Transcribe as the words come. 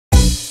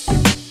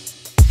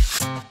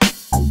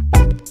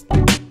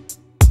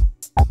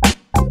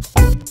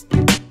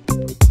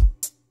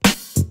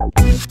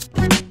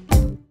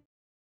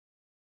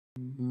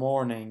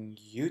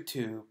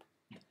YouTube,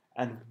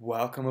 and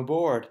welcome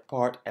aboard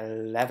part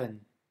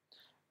 11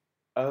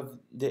 of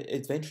the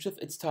adventures of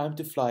It's Time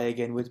to Fly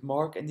Again with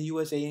Mark in the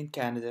USA and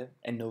Canada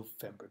in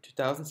November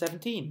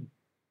 2017.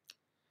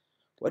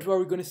 What are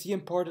we going to see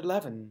in part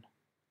 11?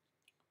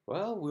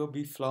 Well, we'll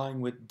be flying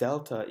with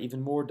Delta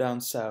even more down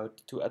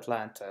south to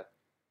Atlanta.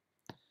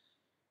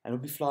 And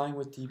we'll be flying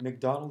with the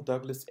McDonnell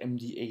Douglas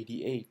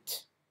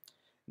MD88.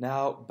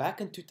 Now,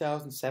 back in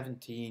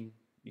 2017,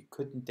 you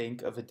couldn't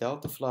think of a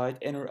Delta flight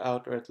in or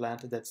out of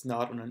Atlanta that's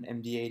not on an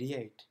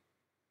MD88.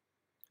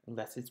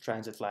 Unless it's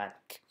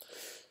transatlantic.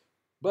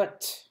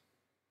 But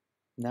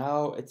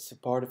now it's a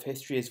part of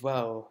history as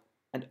well.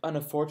 And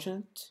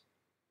unfortunate.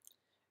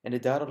 And the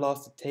data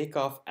loss, the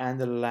takeoff and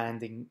the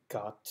landing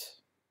got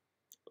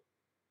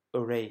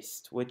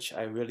erased, which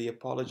I really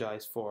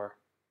apologize for.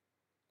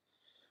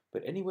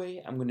 But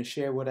anyway, I'm going to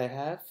share what I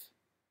have.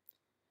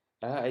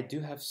 I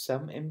do have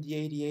some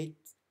MD88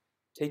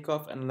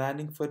 takeoff and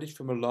landing footage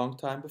from a long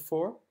time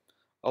before.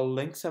 I'll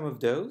link some of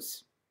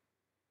those.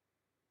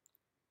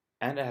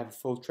 And I have a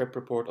full trip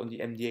report on the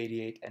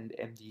MD88 and the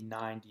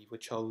MD90,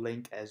 which I'll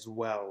link as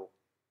well.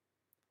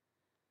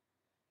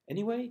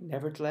 Anyway,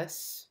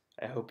 nevertheless,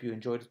 I hope you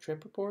enjoyed the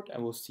trip report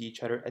and we'll see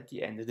each other at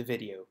the end of the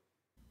video.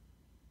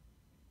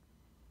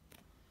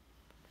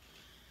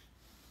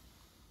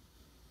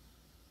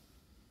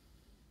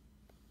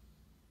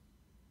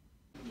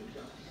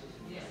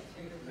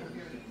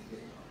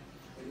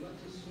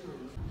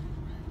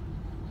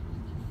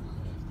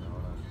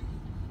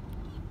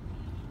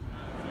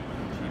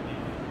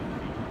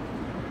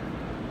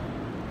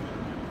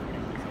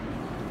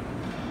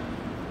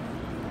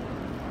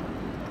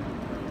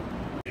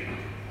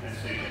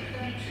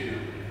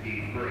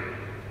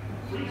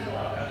 Please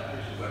allow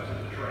passengers to exit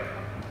the train.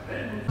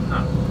 Then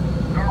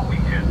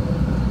Norwegian,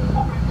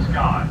 Open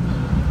Skies,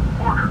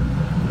 Porter,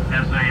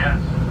 SAS,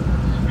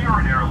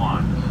 Spirit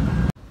Airlines.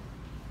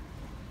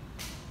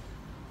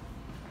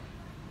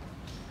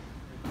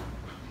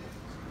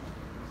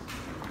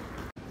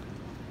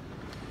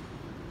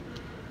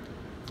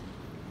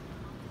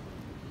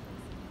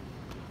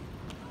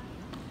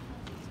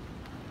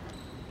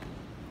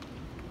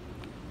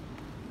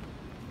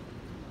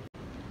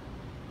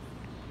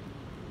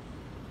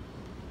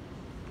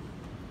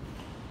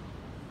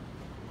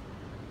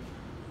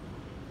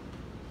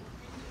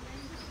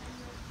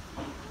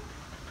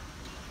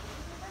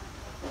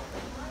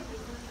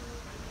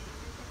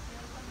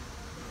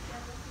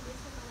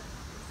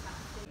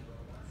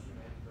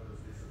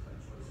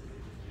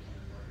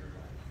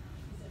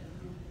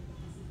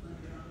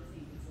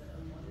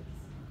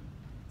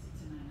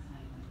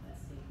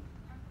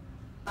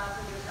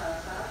 Passengers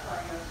outside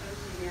flying on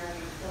 15 Air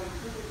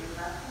 842 with your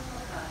last or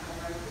platform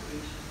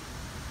reservation.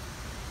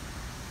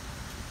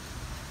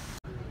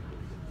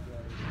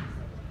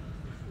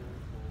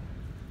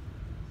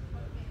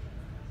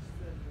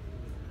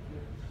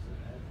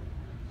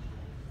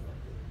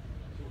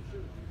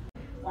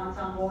 Once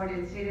on board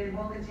and seated,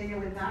 we'll continue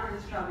with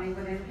parents traveling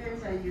with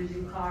infants and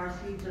using cars,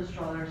 seats, or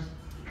strollers.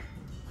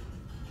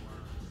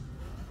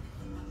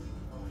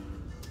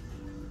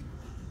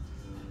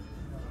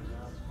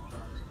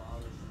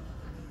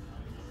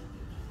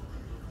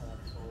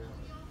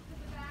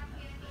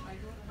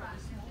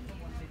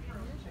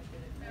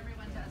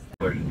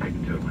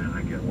 Taken to Atlanta,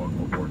 I get one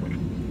more port.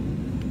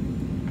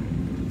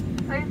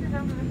 Ladies and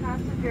gentlemen,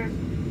 passengers,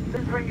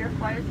 please bring your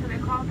flights to the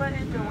call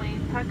button,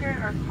 Dwayne Tucker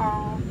or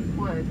Carl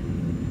Wood.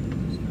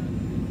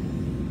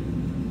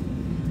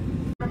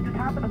 At the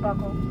top of the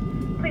buckle,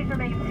 please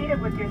remain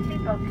seated with your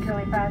seatbelt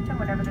securely fastened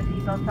whenever the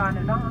seatbelt sign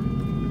is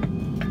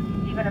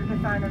on. Even if the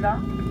sign is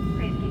off,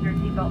 please keep your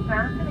seatbelt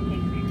fastened in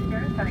case you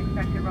experience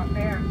unexpected rough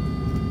air.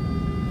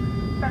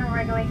 Federal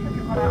regulations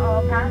require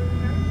all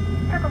passengers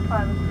to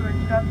comply with crew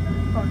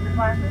instructions, posted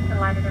flashes, and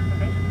lighted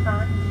information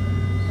signs.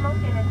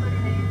 Smoking,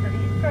 including the use of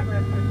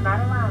e-cigarettes, is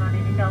not allowed on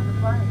any Delta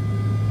flight.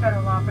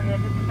 Federal law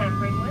prohibits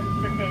tampering with,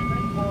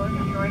 disabling, or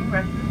destroying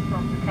resident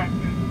smoke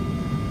detectors.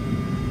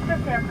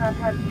 This aircraft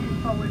has two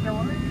forward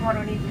doors, one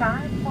on each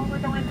side, four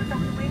window enters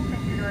over the wings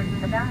and two doors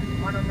in the back,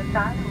 one on the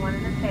side and one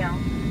in the tail.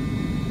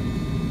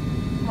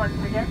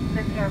 Once again,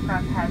 this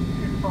aircraft has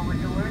two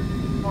forward doors,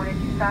 one on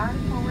each side,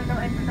 four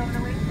window enters over the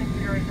wings and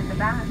two doors in the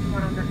back,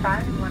 one on the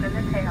side and one in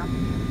the tail.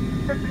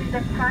 The three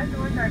side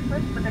doors are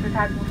equipped with a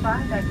detachable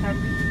side that can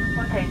be used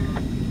for flotation.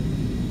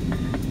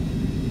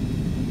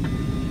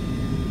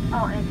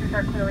 All entries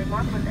are clearly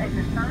marked with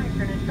exit signs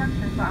and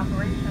instructions for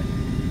operation.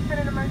 And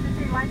an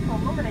emergency light will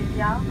illuminate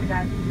the aisle to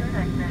guide you to an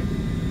exit.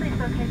 Please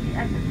locate the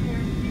exits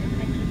nearest you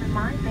and keep in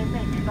mind they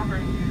may be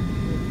behind you.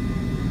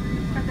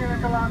 If there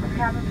is a loss of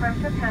cabin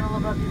pressure, panel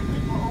above your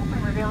seat will open,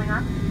 revealing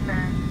oxygen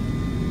mask.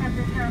 As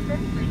this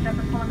happens, reach up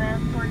and pull a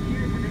mask towards you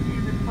until the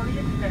tube is fully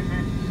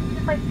extended.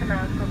 Place the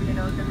mask over your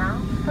nose and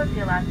mouth, put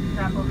the elastic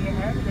strap over your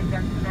head, and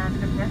adjust the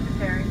mask if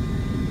necessary.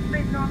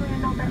 Breathe normally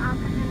and note that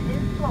oxygen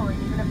is flowing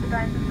even if the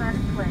device is not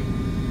in place.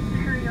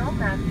 Secure your own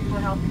mask before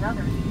helping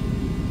others.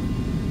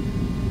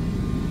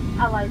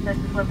 A light vest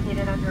is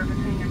located under or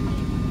between your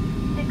seats.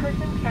 A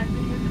cushion can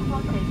be used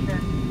for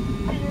flotation.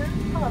 to use,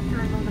 pull up to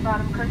remove the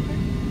bottom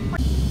cushion.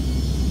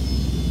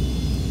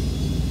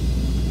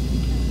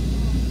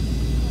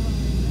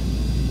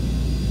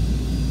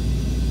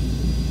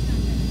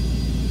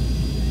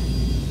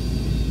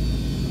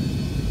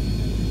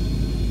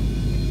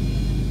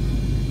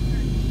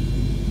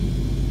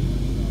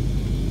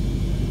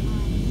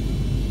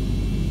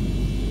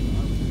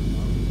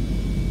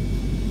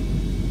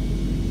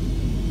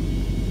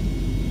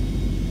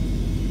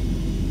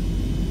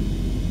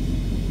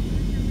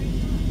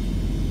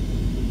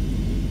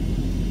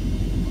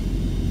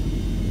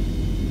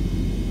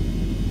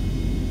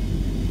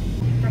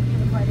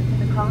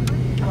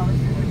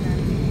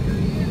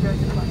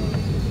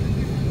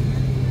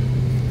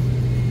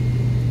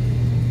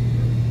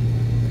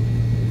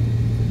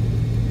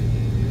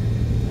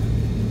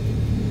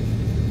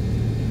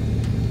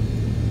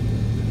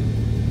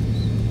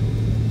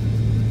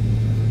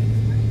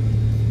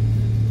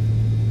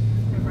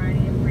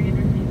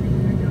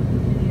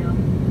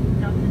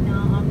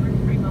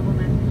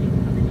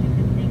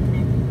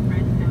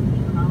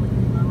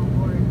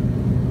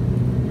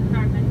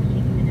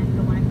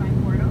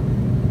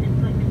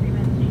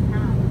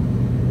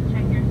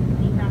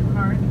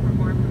 Car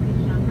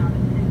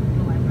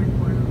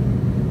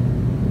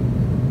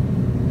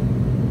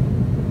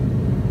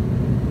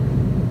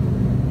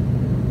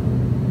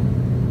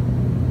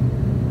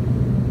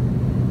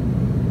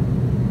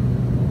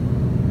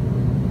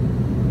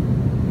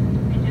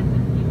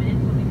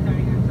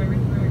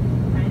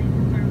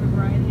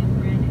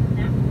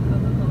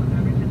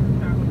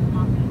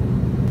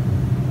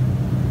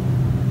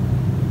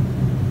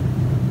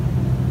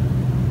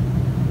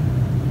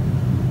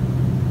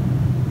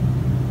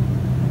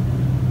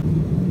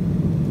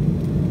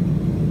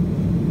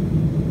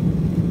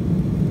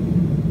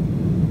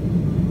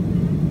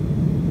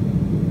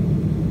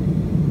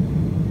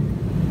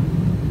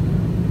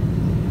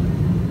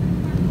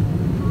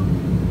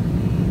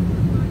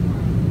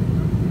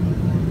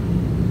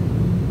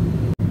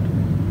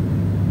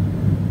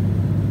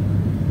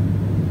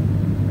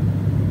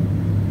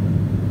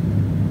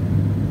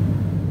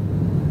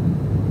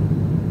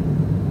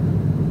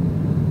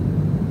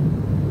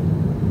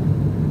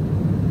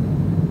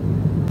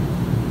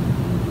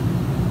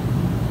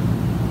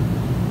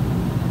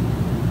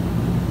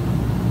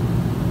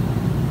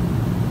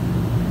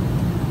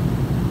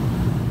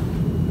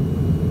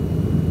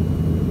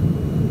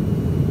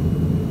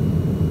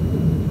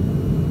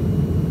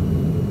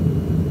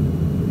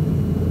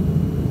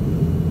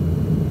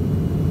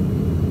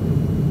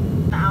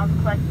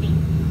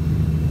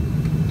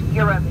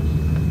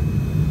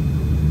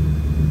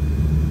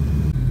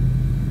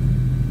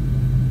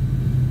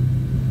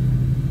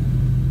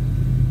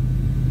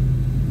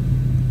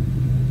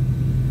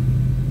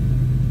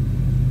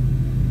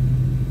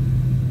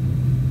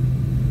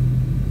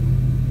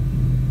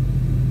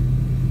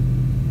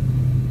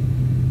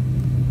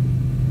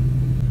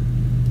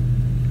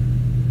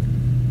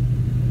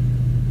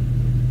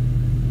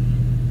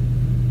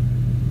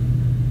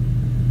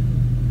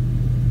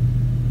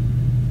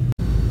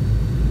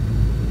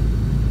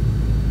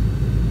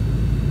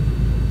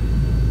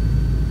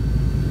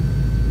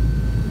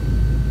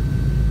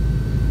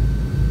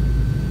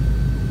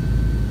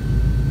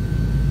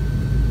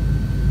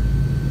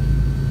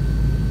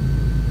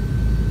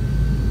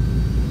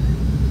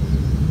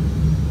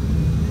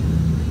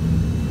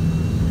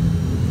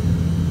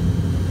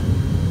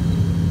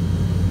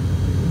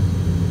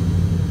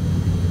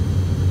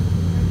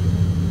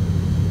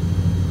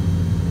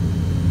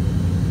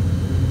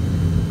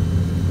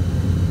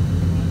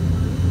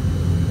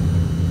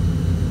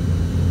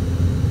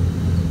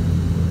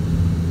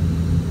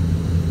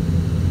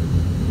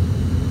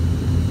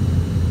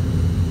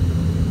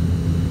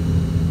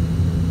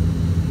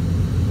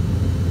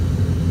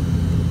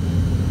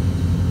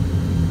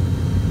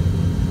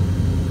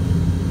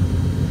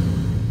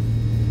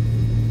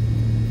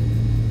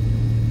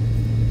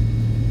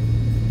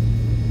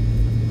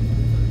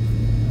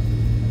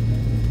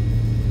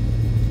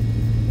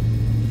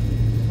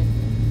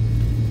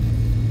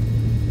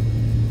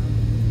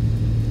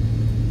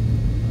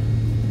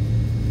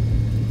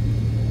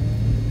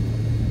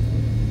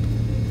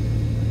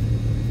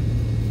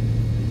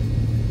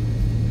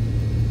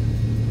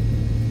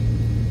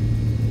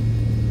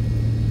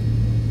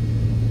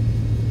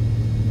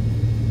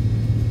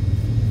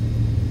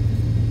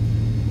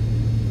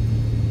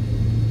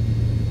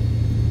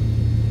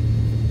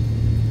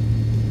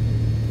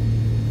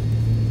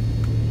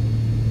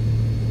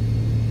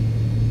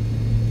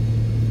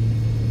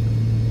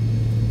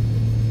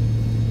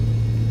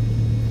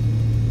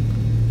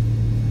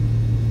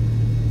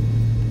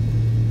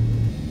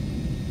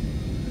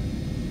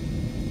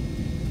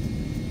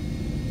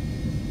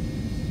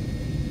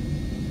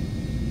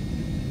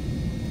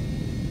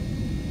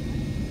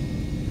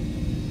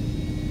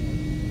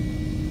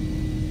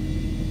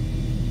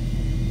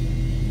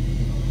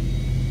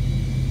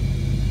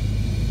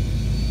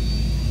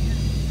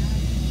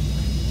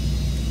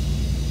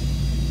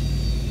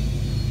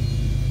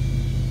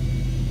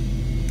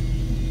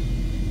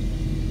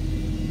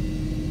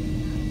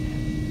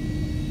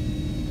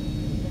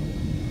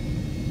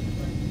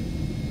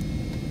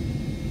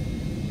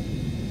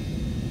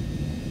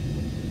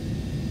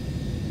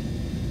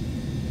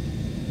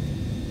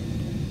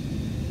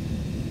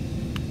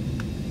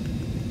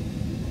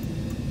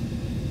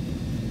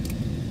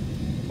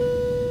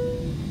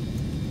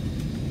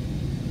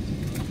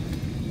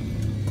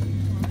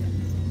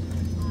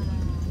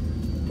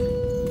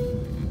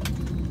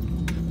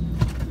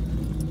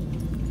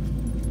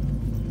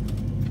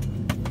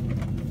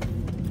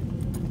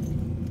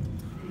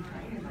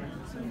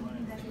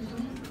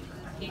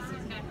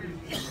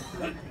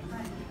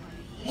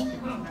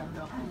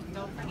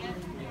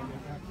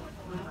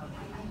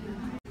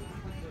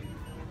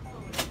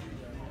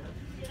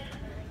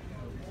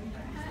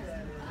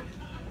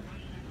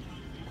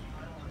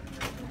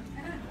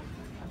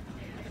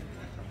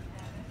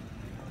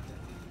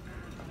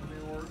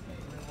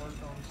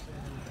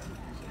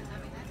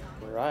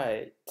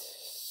Alright,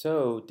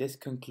 so this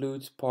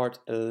concludes part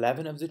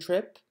 11 of the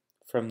trip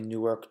from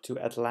Newark to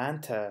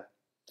Atlanta.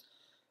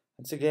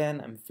 Once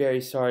again, I'm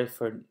very sorry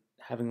for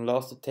having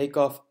lost the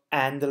takeoff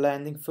and the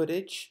landing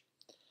footage.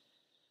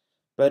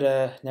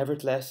 But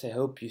nevertheless, I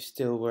hope you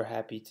still were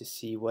happy to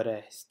see what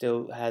I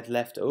still had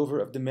left over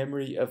of the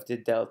memory of the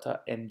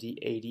Delta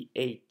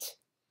MD88.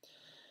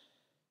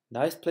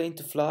 Nice plane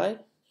to fly.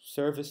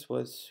 Service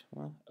was,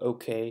 well,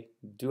 okay.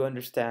 Do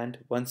understand,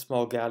 one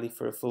small galley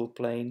for a full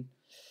plane.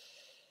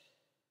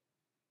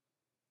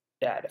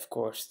 Yeah, and of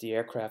course, the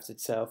aircraft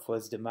itself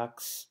was the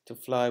max to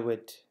fly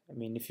with. I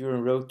mean, if you were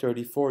in row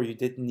 34, you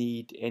didn't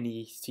need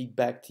any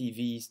seatback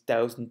TVs,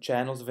 1,000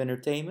 channels of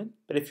entertainment.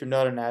 But if you're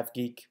not a nav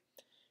geek,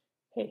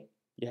 hey,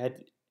 you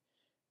had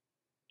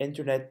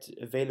internet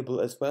available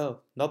as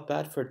well. Not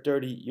bad for a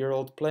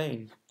 30-year-old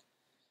plane.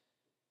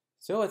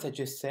 So as I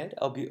just said,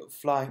 I'll be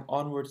flying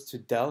onwards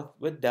to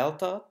with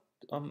Delta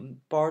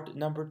on part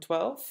number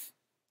 12.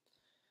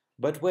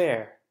 But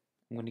where?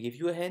 I'm going to give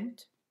you a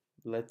hint.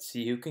 Let's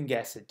see who can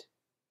guess it.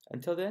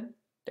 Until then,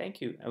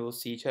 thank you, and we'll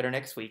see each other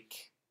next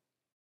week.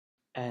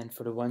 And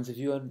for the ones of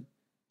you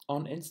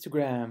on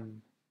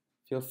Instagram,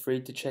 feel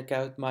free to check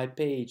out my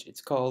page.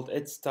 It's called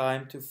It's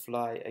Time to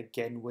Fly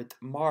Again with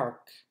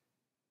Mark.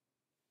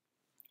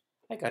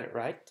 I got it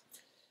right.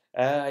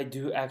 I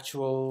do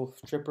actual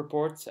trip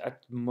reports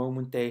at the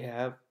moment they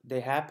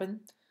happen.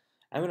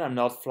 And when I'm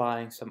not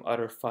flying, some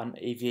other fun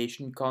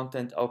aviation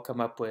content I'll come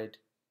up with.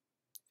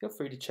 Feel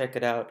free to check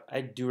it out.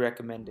 I do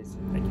recommend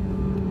it.